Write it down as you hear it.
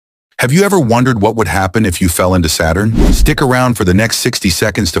Have you ever wondered what would happen if you fell into Saturn? Stick around for the next 60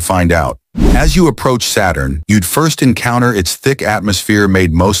 seconds to find out. As you approach Saturn, you'd first encounter its thick atmosphere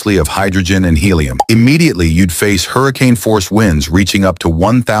made mostly of hydrogen and helium. Immediately, you'd face hurricane-force winds reaching up to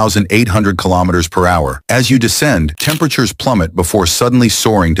 1,800 kilometers per hour. As you descend, temperatures plummet before suddenly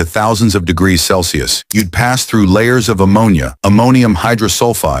soaring to thousands of degrees Celsius. You'd pass through layers of ammonia, ammonium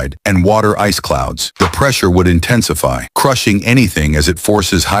hydrosulfide, and water ice clouds. The pressure would intensify, crushing anything as it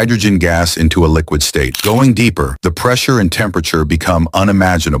forces hydrogen gas into a liquid state. Going deeper, the pressure and temperature become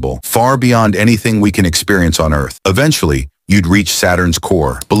unimaginable, far beyond anything we can experience on Earth. Eventually, you'd reach Saturn's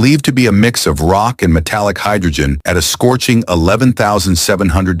core, believed to be a mix of rock and metallic hydrogen at a scorching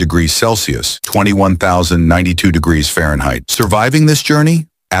 11,700 degrees Celsius, 21,092 degrees Fahrenheit. Surviving this journey?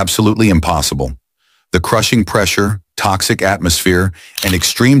 Absolutely impossible. The crushing pressure, toxic atmosphere, and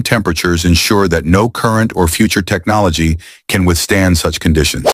extreme temperatures ensure that no current or future technology can withstand such conditions.